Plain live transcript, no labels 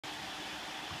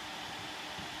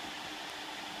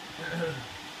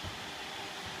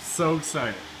So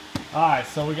excited. Alright,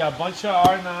 so we got a bunch of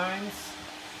R9s.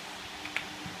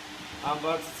 I'm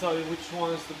about to tell you which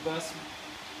one is the best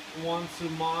one to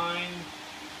mine,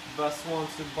 best one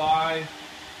to buy.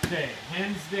 Okay,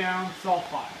 hands down,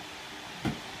 sulfide.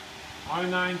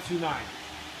 R9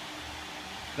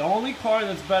 The only card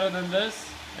that's better than this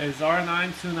is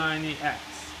R9 290X.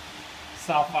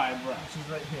 Sulfide brand. Which is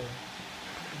right here.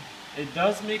 It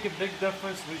does make a big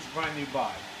difference which brand you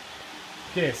buy.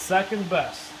 Okay, second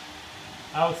best,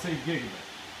 I would say Gigabit.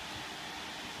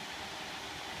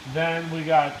 Then we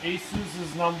got Asus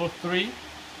is number 3.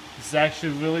 It's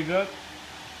actually really good.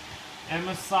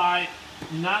 MSI,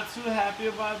 not too happy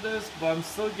about this, but I'm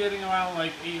still getting around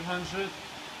like 800.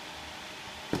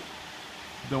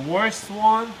 The worst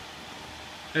one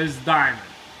is Diamond.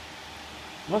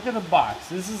 Look at the box.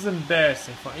 This is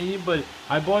embarrassing for anybody.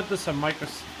 I bought this at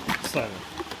Microsoft 7.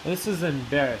 This is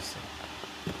embarrassing.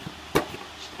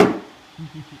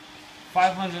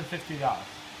 $550.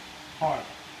 Hard.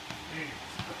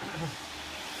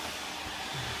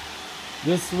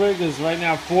 This rig is right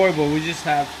now 4, but we just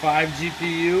have 5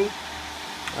 GPU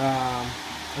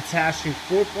attaching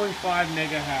 4.5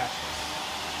 mega hashes.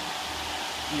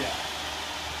 Yeah.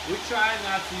 We try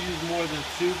not to use more than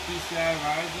 2 PCI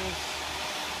risers,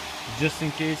 just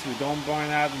in case we don't burn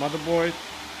out motherboard.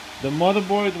 The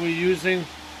motherboard we're using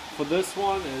for this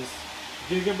one is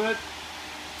Gigabit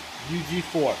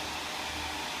UG4.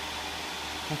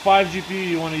 For 5 GPU,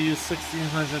 you want to use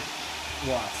 1600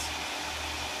 watts.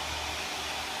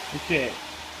 Okay,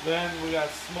 then we got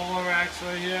smaller racks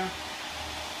right here.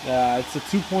 It's a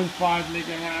 2.5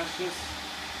 mega hashes,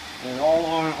 and all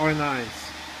R9s.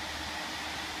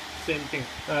 Same thing.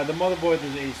 The motherboard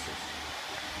is Asus.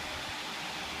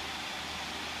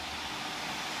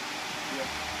 Yep.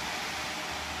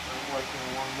 I'm working on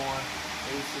one more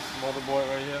Asus motherboard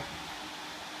right here.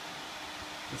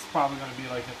 It's probably going to be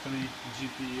like a 3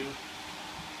 GPU.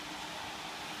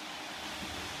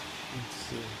 Let's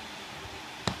see.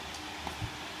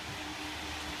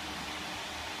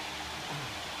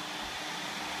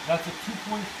 That's a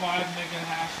 2.5 mega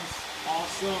hashes.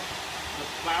 Also, the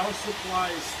power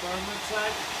supply is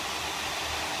Thermatech,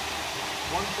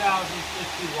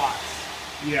 1050 watts.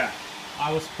 Yeah,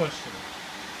 I was pushing it.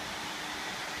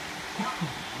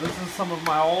 This is some of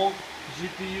my old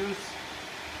GPUs.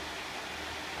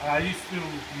 I used to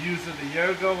use it a year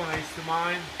ago when I used to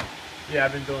mine. Yeah,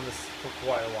 I've been doing this for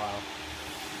quite a while.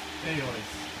 Anyways,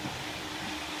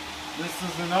 this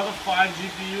is another 5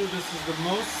 GPU. This is the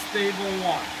most stable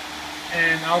one,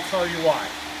 and I'll tell you why.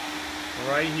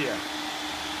 Right here.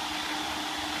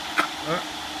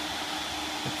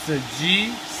 It's a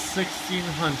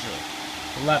G1600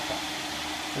 LEPA.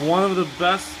 One of the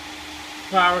best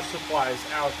power supplies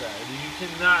out there. You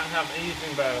cannot have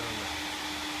anything better than that.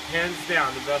 Hands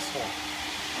down, the best one.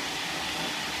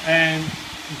 And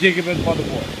Gigabit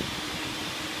motherboard.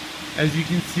 As you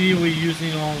can see, we're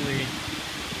using only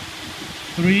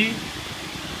 3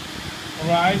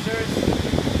 risers.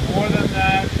 More than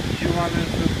that, you run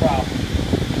into a problem.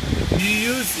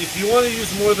 If you want to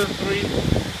use more than 3,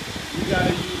 you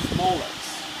gotta use Molex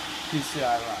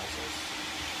PCI risers.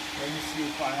 Let me see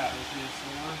if I have it here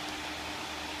somewhere.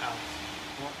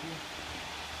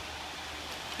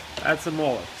 That's a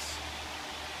Molex.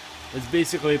 It's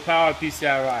basically a power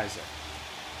PCI riser.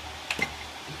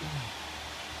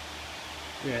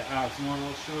 Yeah, Alex, you want to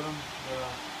show them the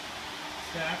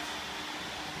stacks?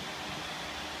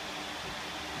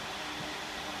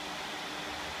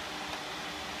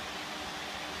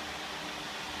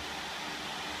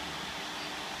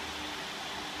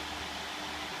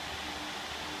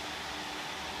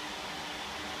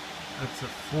 That's a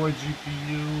 4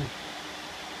 GPU.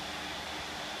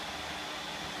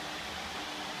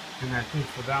 And I think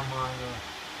for that monitor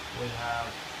we have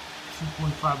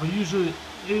 2.5, but usually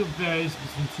it varies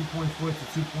between 2.4 to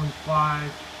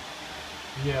 2.5.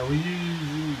 Yeah, we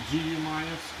use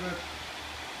Guiminer script.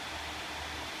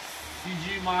 CG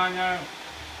miner,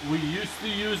 we used to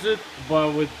use it,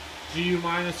 but with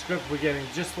Guiminer script we're getting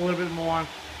just a little bit more.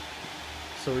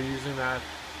 So we're using that.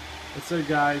 That's it,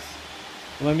 guys.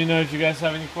 Let me know if you guys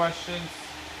have any questions.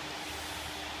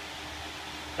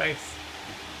 Thanks.